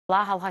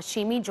Salah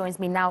Al-Hashimi joins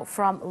me now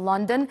from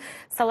London.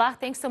 Salah,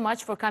 thanks so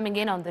much for coming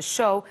in on the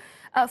show.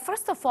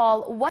 First of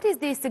all, what is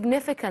the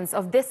significance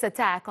of this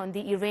attack on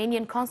the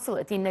Iranian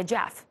consulate in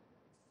Najaf?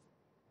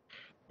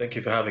 Thank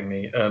you for having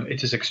me.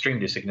 It is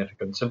extremely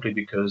significant simply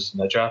because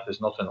Najaf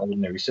is not an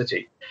ordinary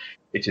city.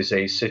 It is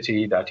a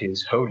city that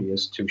is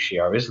holiest to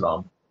Shia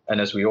Islam. And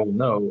as we all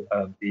know,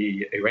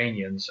 the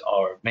Iranians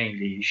are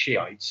mainly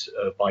Shiites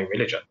by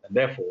religion. And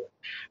therefore,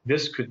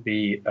 this could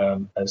be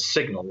a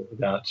signal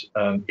that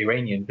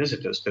Iranian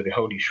visitors to the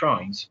holy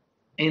shrines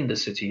in the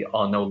city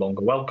are no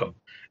longer welcome,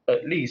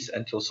 at least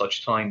until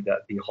such time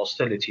that the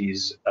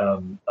hostilities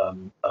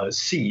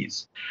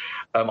cease.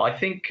 I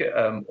think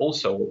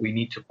also what we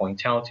need to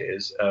point out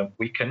is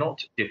we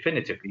cannot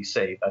definitively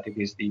say that it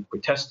is the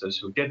protesters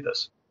who did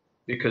this,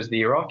 because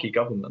the Iraqi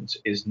government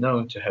is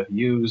known to have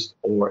used,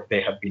 or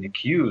they have been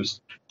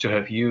accused to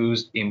have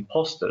used,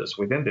 imposters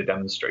within the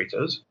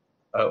demonstrators,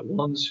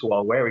 ones who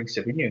are wearing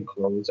civilian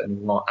clothes and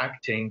who are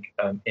acting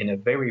in a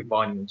very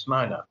violent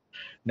manner.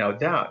 Now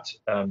that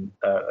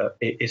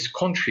is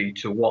contrary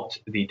to what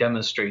the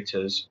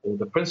demonstrators, or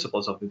the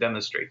principles of the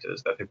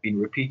demonstrators that have been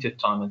repeated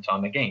time and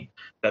time again,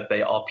 that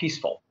they are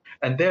peaceful.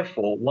 And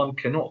therefore, one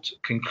cannot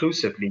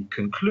conclusively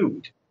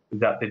conclude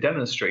that the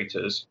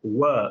demonstrators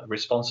were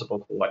responsible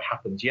for what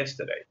happened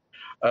yesterday.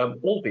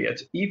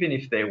 Albeit, even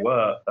if there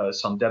were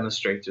some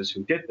demonstrators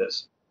who did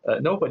this,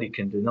 nobody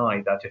can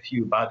deny that a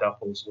few bad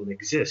apples will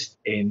exist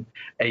in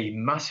a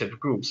massive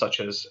group such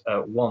as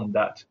one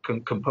that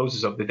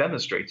composes of the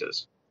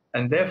demonstrators.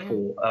 And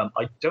therefore,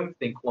 I don't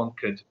think one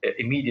could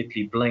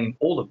immediately blame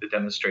all of the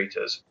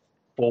demonstrators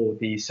for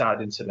the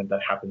sad incident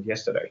that happened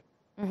yesterday.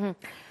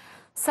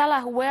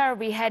 Salah, where are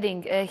we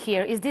heading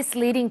here? Is this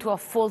leading to a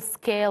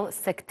full-scale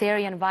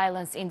sectarian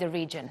violence in the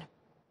region?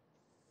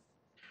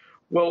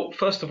 Well,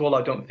 first of all,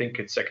 I don't think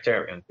it's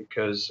sectarian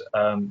because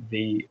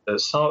the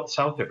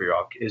south of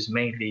Iraq is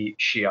mainly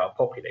Shia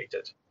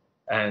populated.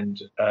 And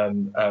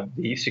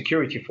the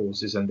security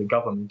forces and the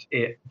government,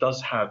 it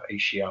does have a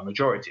Shia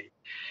majority.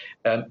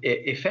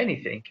 If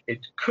anything, it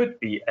could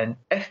be an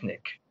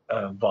ethnic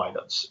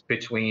violence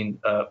between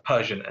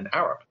Persian and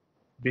Arab,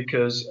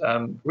 because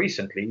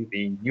recently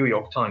the New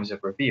York Times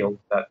have revealed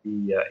that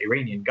the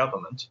Iranian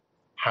government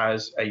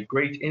has a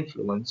great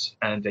influence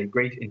and a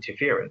great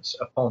interference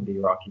upon the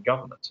Iraqi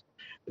government.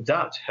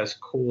 That has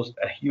caused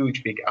a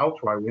huge big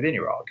outcry within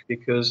Iraq,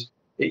 because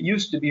it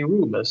used to be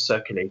rumors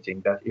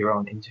circulating that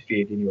Iran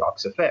interfered in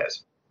Iraq's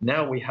affairs.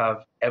 Now we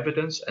have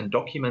evidence and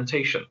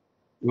documentation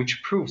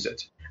which proves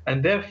it.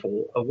 And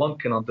therefore, one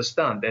can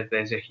understand that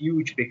there's a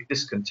huge big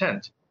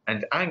discontent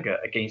and anger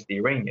against the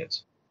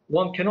Iranians.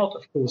 One cannot,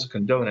 of course,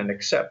 condone and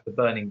accept the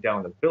burning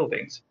down of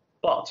buildings,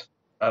 but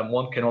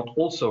one cannot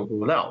also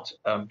rule out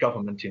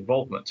government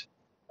involvement.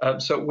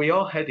 So we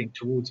are heading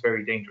towards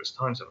very dangerous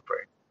times, I'm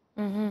afraid.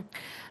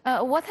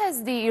 What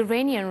has the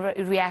Iranian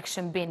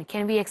reaction been?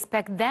 Can we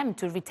expect them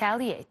to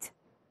retaliate?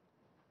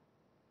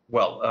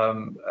 Well,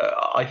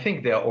 I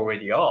think there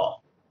already are.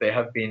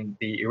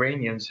 The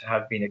Iranians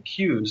have been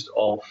accused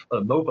of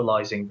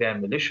mobilizing their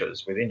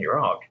militias within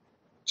Iraq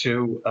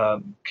to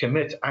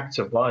commit acts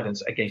of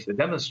violence against the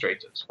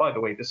demonstrators. By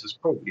the way, this is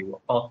probably what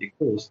partly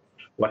caused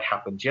what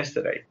happened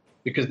yesterday,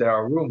 because there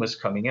are rumors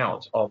coming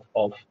out of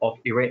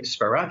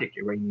sporadic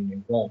Iranian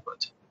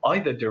involvement,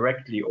 either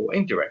directly or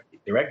indirectly.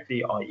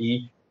 Directly,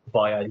 i.e.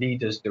 via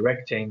leaders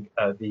directing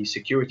the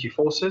security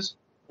forces,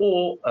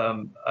 or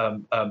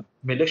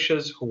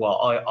militias who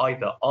are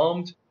either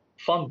armed,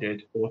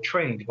 funded, or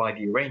trained by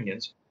the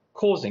Iranians,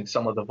 causing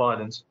some of the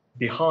violence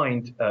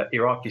behind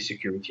Iraqi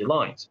security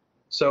lines.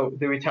 So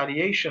the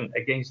retaliation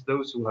against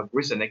those who have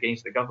risen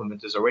against the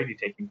government is already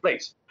taking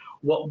place.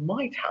 What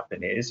might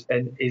happen is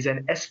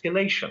an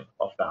escalation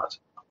of that,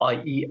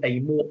 i.e. a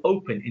more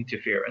open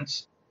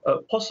interference,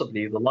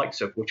 possibly the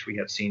likes of which we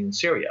have seen in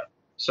Syria.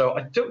 So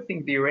I don't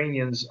think the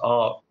Iranians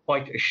are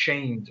quite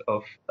ashamed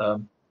of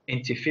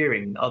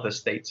interfering in other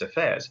states'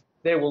 affairs.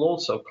 They will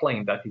also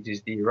claim that it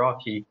is the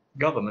Iraqi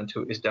government,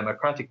 who is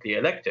democratically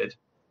elected,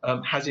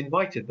 has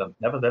invited them.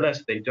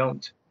 Nevertheless, they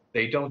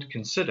don't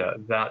consider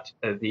that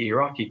the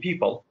Iraqi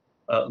people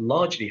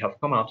largely have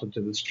come out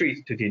into the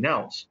streets to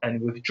denounce and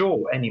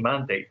withdraw any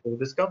mandate for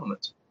this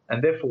government.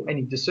 And therefore,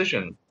 any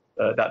decision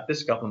that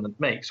this government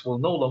makes will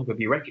no longer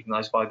be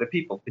recognized by the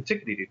people,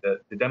 particularly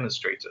the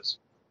demonstrators.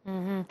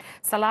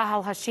 Salah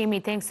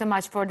Al-Hashimi, thanks so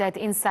much for that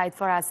insight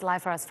for us,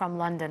 live for us from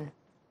London.